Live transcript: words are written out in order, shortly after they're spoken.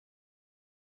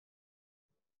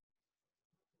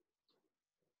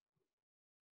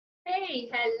Hi,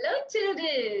 hello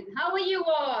children. How are you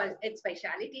all? It's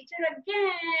Vaishali teacher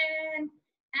again.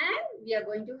 And we are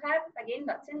going to have again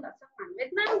lots and lots of fun with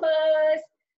numbers.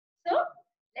 So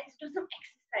let's do some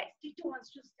exercise. Teacher wants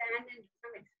to stand and do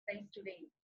some exercise today.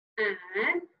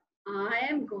 And I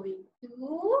am going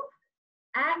to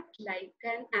act like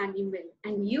an animal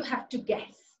and you have to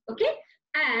guess. Okay?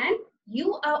 And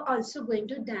you are also going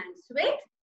to dance with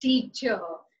teacher.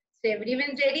 So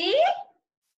everyone ready?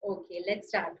 Okay, let's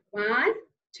start. 1,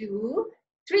 2,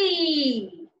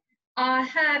 3. I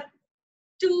have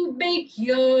two big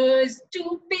ears,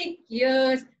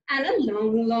 and a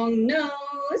long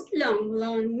nose,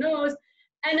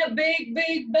 and a big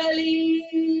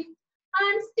belly,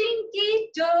 and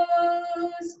stinky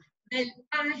toes. Well,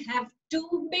 I have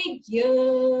two big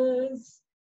ears,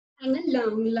 and a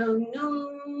long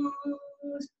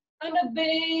nose, and a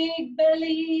big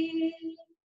belly,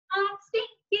 and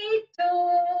stinky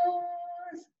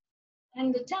toes,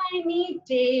 and a tiny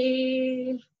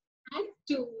tail, and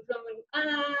two round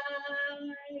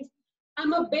eyes.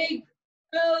 I'm a big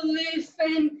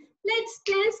elephant. Let's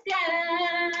dance,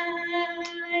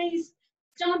 guys.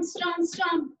 Stomp, stomp,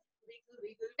 stomp. Wiggle,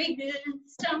 wiggle, wiggle.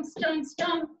 Stomp, stomp,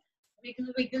 stomp.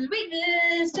 Wiggle, wiggle,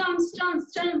 wiggle. Stomp, stomp,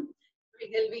 stomp.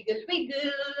 Wiggle, wiggle,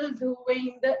 wiggle.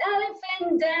 Doing the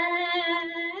elephant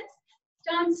dance.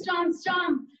 Stomp, stomp,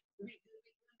 stomp.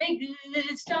 Wiggle,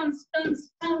 wiggle, stomp, stomp,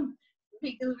 stomp.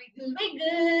 Wiggle, wiggle,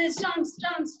 wiggle, stomp,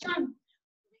 stomp, stomp.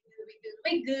 Wiggle, wiggle,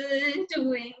 wiggle,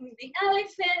 doing the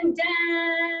elephant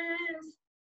dance.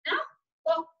 Now,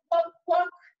 walk, walk, walk,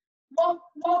 walk,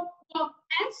 walk, walk,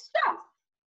 and stop.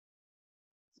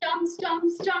 Stomp,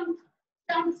 stomp, stomp,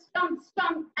 stomp, stomp,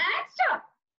 stomp, and stop.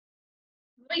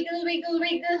 Wiggle, wiggle,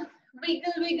 wiggle,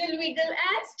 wiggle, wiggle, wiggle,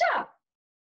 and stop.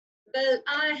 Well,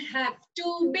 I have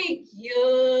two big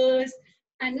ears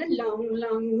and a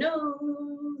long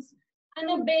nose and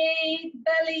a big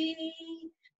belly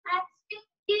and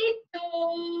stinky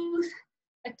toes,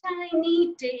 a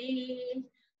tiny tail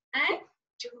and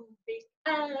two big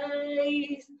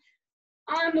eyes.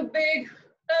 I'm a big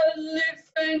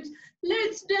elephant.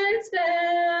 Let's dance,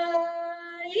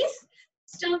 guys.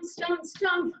 Stomp, stomp,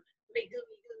 stomp. Wiggle,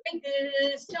 wiggle,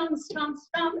 wiggle. Stomp, stomp,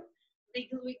 stomp.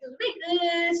 Wiggle, wiggle,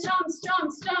 wiggle. Stomp,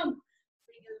 stomp, stomp.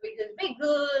 Wiggle, wiggle,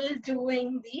 wiggle.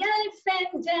 Doing the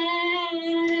elephant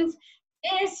dance.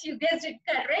 Yes, you guessed it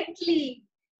correctly.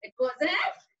 It was an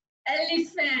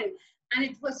elephant. And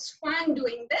it was fun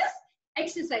doing this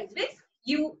exercise with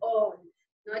you all.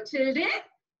 Now, children,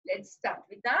 let's start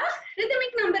with the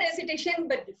rhythmic number recitation.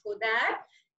 But before that,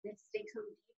 let's take some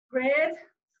deep breath.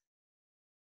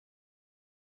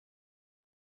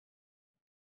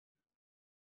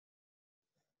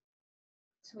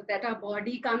 So that our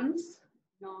body comes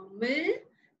normal.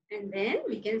 And then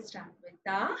we can start with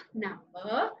the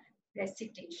number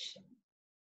recitation.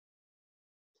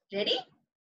 Ready?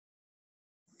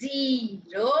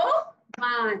 0,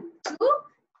 1, 2,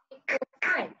 3, 4,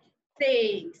 5,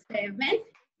 6, 7,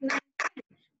 9,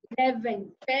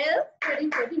 11, 12,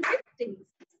 13, 14, 15,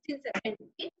 16,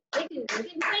 17, 18,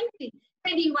 19, 20,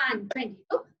 21,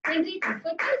 22, 23, 24,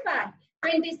 25,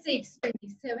 26,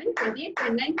 27, 28,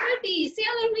 29, 30. Say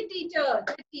along with teacher.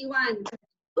 31,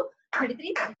 32,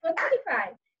 33, 34,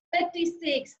 35,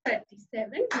 36,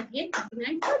 37, 38,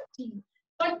 39, 40,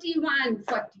 41,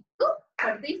 42,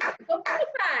 43, 44,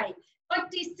 45,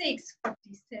 46,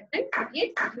 47,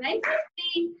 48, 49,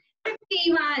 50,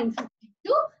 51,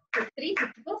 52, 53,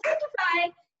 54,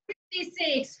 55,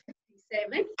 56,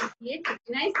 57, 58,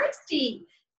 59, 60,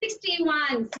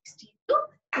 61, 62,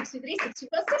 63,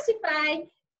 64, 65,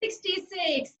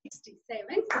 66,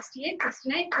 67, 68,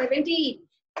 69, 70,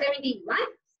 71,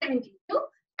 72,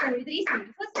 73,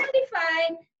 74,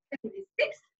 75,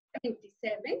 76,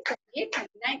 77, 78,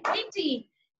 79, 80,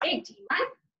 81,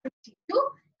 52,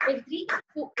 83,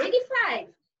 84, 85,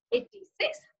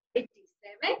 86,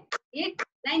 87, 88,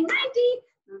 90,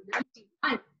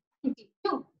 91,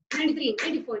 92, 93,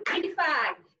 94,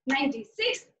 95,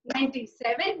 96,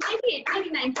 97, 98,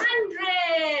 99,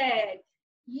 100.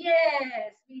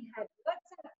 Yes, we have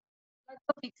lots of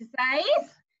exercise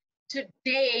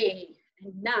today.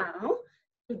 And now,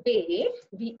 today,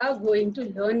 we are going to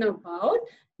learn about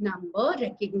number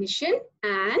recognition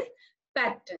and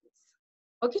patterns.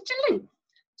 Okay, children?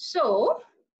 So,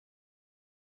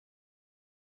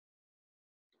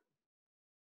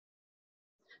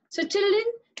 children,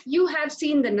 you have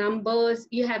seen the numbers,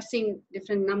 you have seen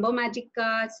different number magic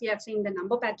cards, you have seen the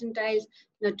number pattern tiles.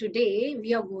 Now today,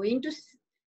 we are going to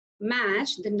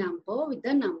match the number with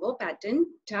the number pattern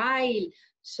tile.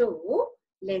 So,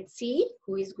 let's see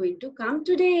who is going to come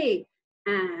today.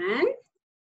 And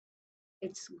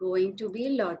It's going to be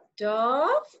a lot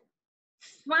of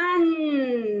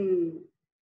fun.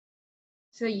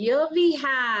 So here we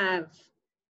have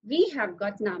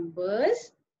got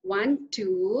numbers 1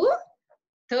 to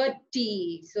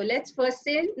 30. So let's first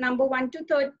say number 1 to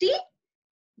 30.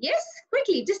 Yes,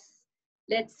 quickly, just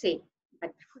let's say.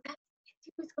 But before that, let's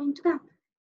see who's going to come.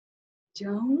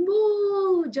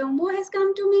 Jumbo. Jumbo has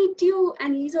come to meet you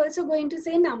and he's also going to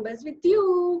say numbers with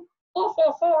you. Oh,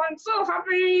 ho, ho, I'm so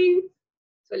happy.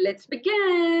 So let's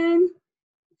begin.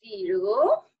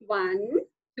 0, 1,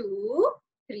 2,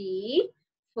 3,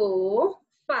 4,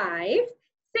 5,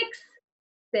 6,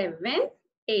 7,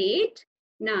 8,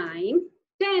 9,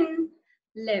 10,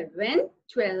 11,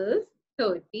 12,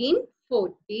 13,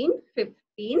 14,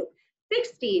 15,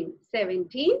 16,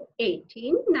 17,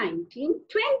 18, 19,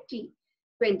 20,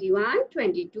 21,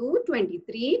 22,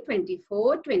 23,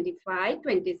 24, 25,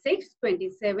 26,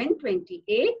 27,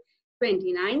 28,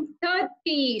 29,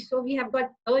 30. So we have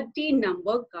got 30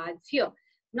 number cards here.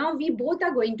 Now we both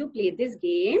are going to play this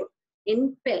game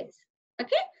in pairs.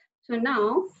 Okay. So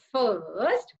now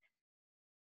first,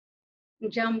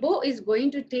 Jumbo is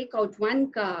going to take out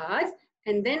one card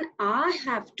and then I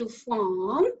have to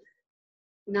form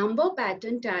number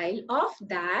pattern tile of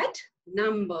that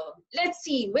number. Let's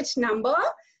see which number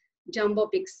Jumbo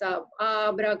picks up.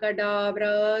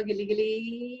 Abracadabra, gilly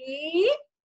gilly.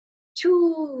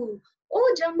 2.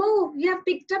 Oh, Jumbo, we have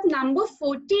picked up number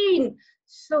 14.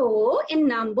 So in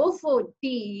number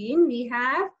 14, we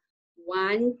have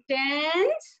 1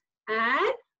 tens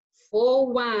and 4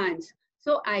 ones.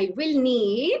 So I will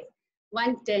need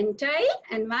 1 10 tile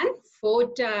and 1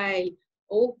 4 tile.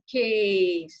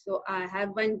 Okay, so I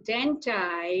have 1 10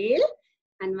 tile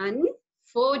and 1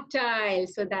 4 tile.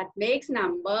 So that makes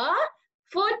number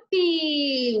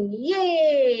 14.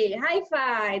 Yay! High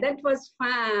five. That was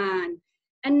fun.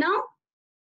 And now,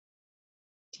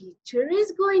 teacher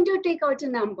is going to take out a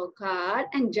number card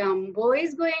and Jumbo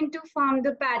is going to form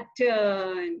the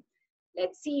pattern.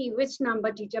 Let's see which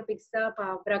number teacher picks up.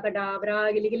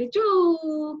 Abracadabra, gilly gilly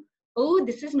choo. Oh,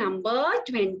 this is number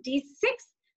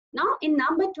 26. Now in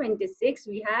number 26,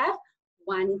 we have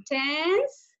 1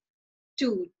 tens,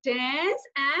 2 tens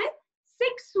and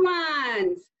 6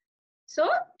 ones. So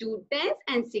 2 tens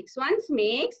and 6 ones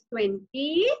makes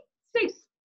 26.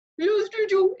 Yes,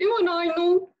 teacher, even I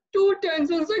know 2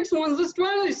 tens and 6 ones is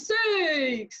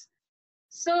 26.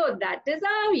 So that is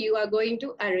how you are going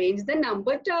to arrange the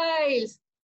number tiles.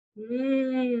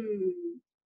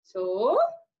 So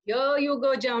here you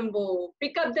go, Jumbo.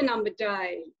 Pick up the number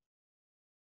tile.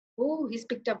 Oh, he's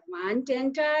picked up 1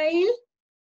 10 tile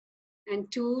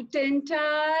and 2 10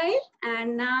 tile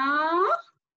and now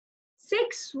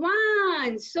 6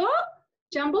 ones. So,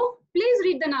 Jumbo, please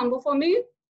read the number for me.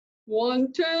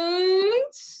 1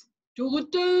 tens, 2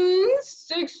 tens,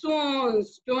 6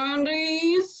 ones,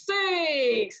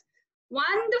 26.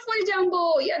 Wonderful,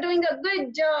 Jumbo. You're doing a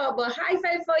good job. A high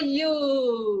five for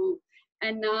you.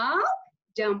 And now,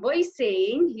 Jumbo is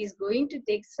saying he's going to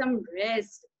take some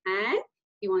rest and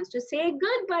he wants to say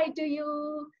goodbye to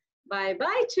you.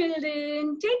 Bye-bye,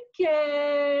 children. Take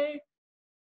care.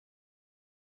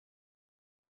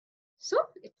 So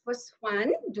it was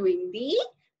fun doing the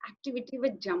activity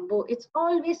with Jumbo. It's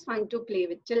always fun to play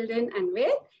with children and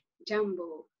with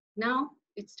Jumbo. Now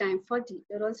it's time for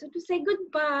teacher also to say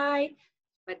goodbye.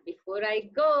 But before I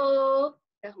go,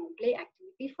 the home play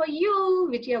activity for you,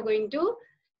 which you are going to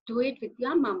do it with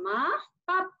your mama,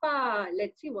 papa.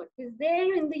 Let's see what is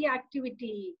there in the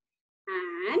activity.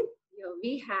 And here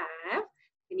we have,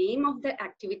 the name of the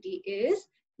activity is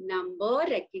number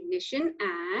recognition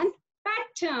and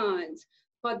patterns.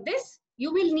 For this,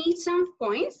 you will need some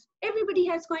coins. Everybody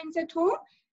has coins at home.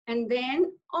 And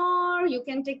then, or you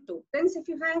can take tokens if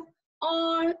you have,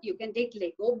 or you can take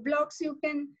Lego blocks you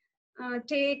can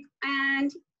take.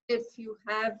 And if you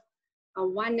have a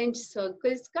 1-inch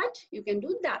circles cut, you can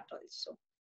do that also.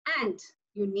 And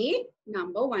you need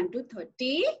number 1 to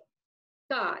 30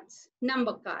 cards,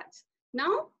 number cards.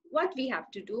 Now, what we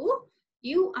have to do,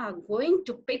 you are going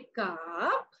to pick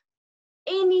up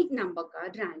any number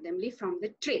card randomly from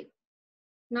the tray.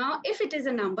 Now, if it is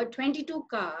a number 22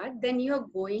 card, then you are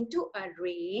going to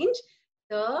arrange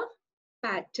the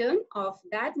pattern of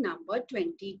that number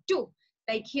 22.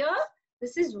 Like here,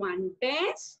 this is 1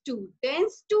 tens, 2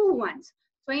 tens, 2 ones.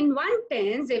 So in 1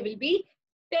 tens, there will be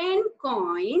 10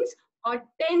 coins or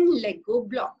 10 Lego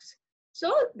blocks.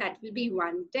 So that will be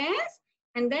 1 tens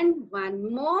and then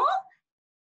one more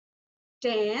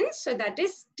 10. So that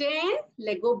is 10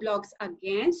 Lego blocks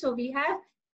again. So we have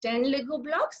 10 Lego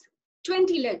blocks,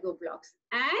 20 Lego blocks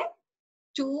and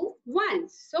 2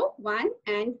 ones. So 1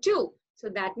 and 2. So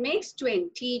that makes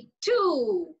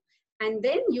 22. And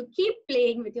then you keep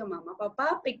playing with your mama,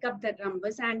 papa. Pick up the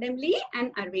numbers randomly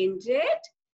and arrange it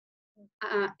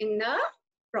in the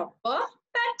proper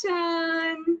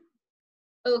pattern.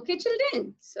 Okay,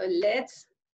 children. So let's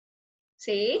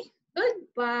say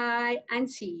goodbye and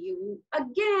see you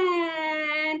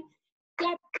again.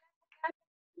 Clap, clap, clap.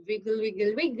 Wiggle,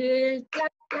 wiggle, wiggle.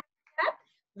 Clap, clap, clap.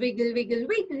 Wiggle, wiggle,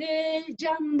 wiggle.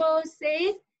 Jumbo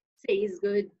says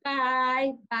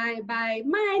goodbye. Bye, bye,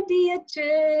 my dear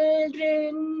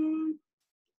children.